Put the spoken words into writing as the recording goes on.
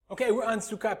Okay, we're on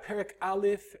Sukkah, Perek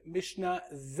Aleph, Mishnah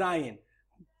Zayin.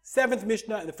 7th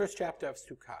Mishnah in the first chapter of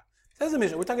Sukkah. Says the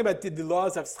Mishnah, we're talking about the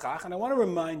laws of Schach, and I want to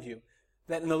remind you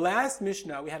that in the last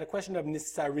Mishnah, we had a question of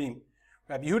Nisarim.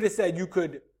 Rabbi Yehuda said you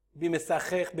could be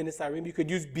Mesachech b'Nisarim, you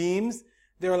could use beams,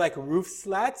 they were like roof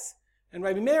slats. And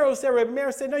Rabbi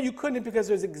Meir said, no, you couldn't because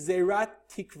there's a Gzeirat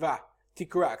Tikra,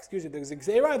 there's a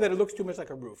Gzeirah that it looks too much like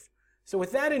a roof. So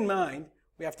with that in mind,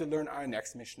 we have to learn our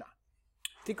next Mishnah.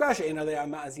 If I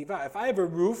have a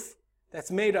roof that's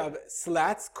made of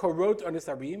slats, korot or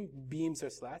nisarim, beams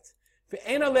or slats, it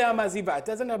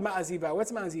doesn't have ma'aziva.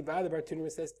 What's ma'aziva? The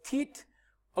Bartuner says, tit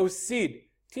o seed.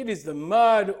 Tit is the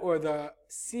mud, or the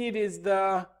seed is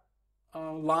the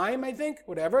lime, I think,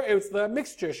 whatever. It's the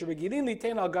mixture. Meaning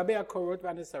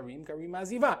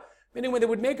when they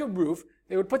would make a roof,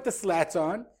 they would put the slats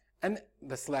on, and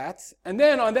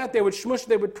then on that they would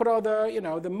put all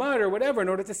the mud or whatever in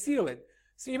order to seal it.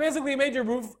 So you basically made your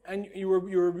roof, and you were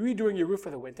redoing your roof for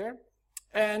the winter,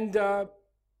 and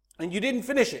you didn't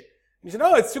finish it. You said,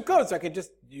 oh, it's Sukkah, so I can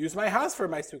just use my house for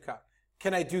my Sukkah.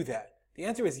 Can I do that? The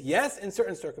answer is yes, in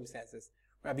certain circumstances.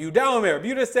 Rabbi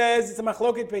Yehuda says it's a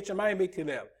machloket Beit Shammai and Beit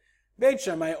Hillel. Beit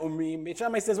Shammai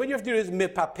says what you have to do is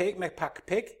mipakpek.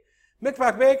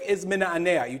 Mipakpek is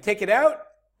mina'anea. You take it out,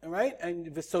 all right, and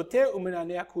v'soter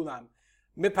u'mina'anea kulam.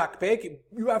 Mipakpek,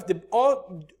 you have to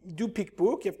all do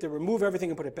pikpuk, you have to remove everything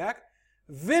and put it back.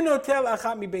 Vinotel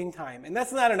achat mibein time. And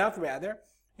that's not enough, rather.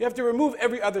 You have to remove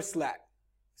every other slat.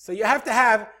 So you have to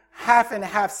have half and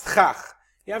half schach.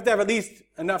 You have to have at least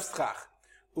enough schach.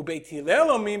 Ubeit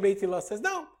Hillel says,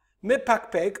 no.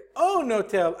 Mipakpek, oh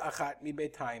notel achat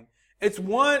mibein time. It's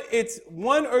one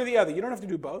or the other. You don't have to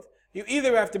do both. You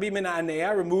either have to be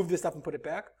mina'anea, remove this stuff and put it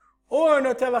back, or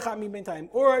notel achat mibein time.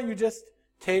 Or you just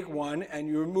take one and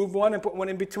you remove one and put one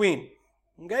in between.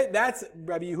 Okay, that's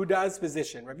Rabbi Yehuda's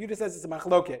position. Rabbi Yehuda says it's a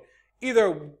machloket.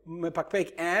 Either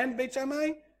mipakpek and Beit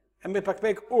Shammai, and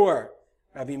mipakpek or.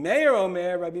 Rabbi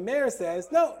Meir says,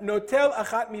 no, notel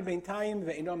achat mi beintayim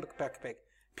ve'ino mipakpek.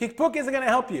 Pikpuk isn't going to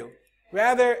help you.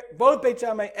 Rather, both Beit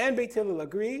Shammai and Beit Hillel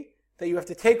agree that you have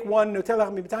to take one, notel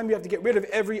achat mi beintayim, you have to get rid of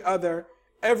every other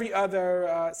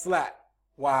slat.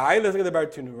 Why? Let's look at the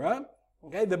Bartunura.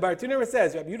 Okay, the Bartuner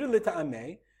says, Rabbi Yehuda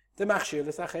l'ta'ameh, the machshir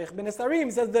l'sachech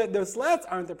b'nesarim, says that the slats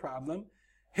aren't the problem.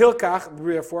 Hilkach,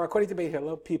 therefore, according to Beit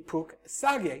Hillel, pikpuk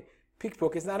sagye.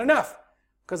 Pikpuk is not enough.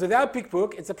 Because without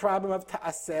pikpuk, it's a problem of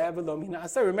ta'aseh v'lo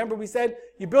mina'aseh. Remember we said,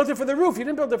 you built it for the roof, you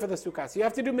didn't build it for the sukkah. So you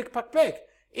have to do mikpakpek.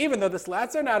 Even though the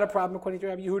slats are not a problem, according to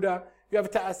Rabbi Yehuda, you have a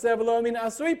ta'aseh v'lo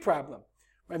mina'aseh problem.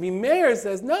 Rabbi Meir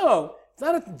says, no, it's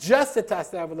not just a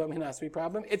ta'aseh v'lo mina'aseh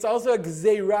problem, it's also a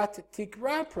gzeirat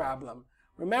tikra problem.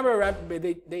 Remember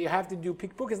that you have to do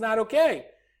pikpuk is not okay.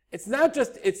 It's not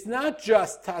just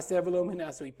ta'aseh v'lo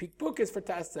minasui. Pikpuk is for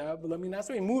ta'aseh v'lo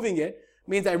minasui. Moving it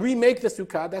means I remake the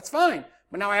sukkah, that's fine.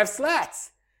 But now I have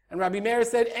slats. And Rabbi Meir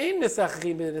said, Ein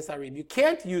nisachim b'nisarim. You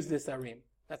can't use nisarim.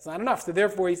 That's not enough. So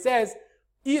therefore he says,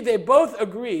 they both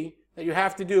agree that you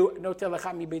have to do notel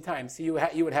achat mi bein time. So you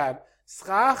would have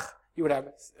schach, you would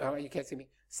have, you can't see me,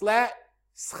 slat,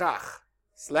 schach.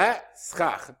 Slat,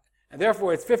 schach. And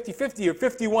therefore, it's 50-50 or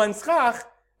 51 schach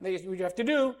that you have to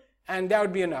do, and that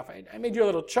would be enough. I made you a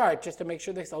little chart just to make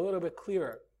sure this is a little bit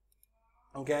clearer.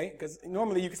 Okay? Because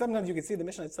normally, sometimes you can see the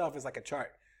Mishnah itself is like a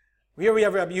chart. Here we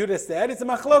have Rabbi Yehuda said, it's a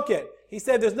machloket. He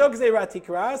said there's no gzeirat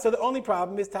tikra, so the only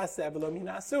problem is taseh v'lo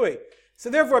minasui. So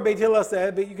therefore, Beit Hillel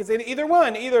said, but you can say either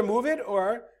one, either move it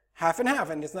or half and half,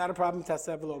 and it's not a problem,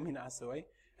 taseh v'lo minasui.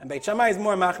 And Beit Shammai is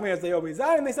more machmir as they always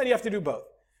are, and they said you have to do both.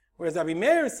 Whereas Rabbi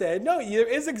Meir said, no, there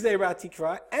is a gzeirat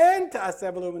tikra and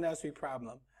ta'aseh v'lo minasui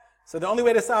problem. So the only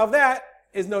way to solve that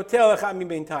is notel achat mi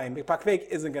bein time. Pikpuk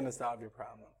isn't going to solve your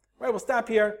problem. Right, we'll stop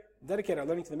here. Dedicate our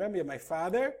learning to the memory of my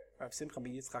father, Rav Simcha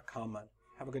ben Yitzchak Kalman.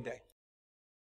 Have a good day.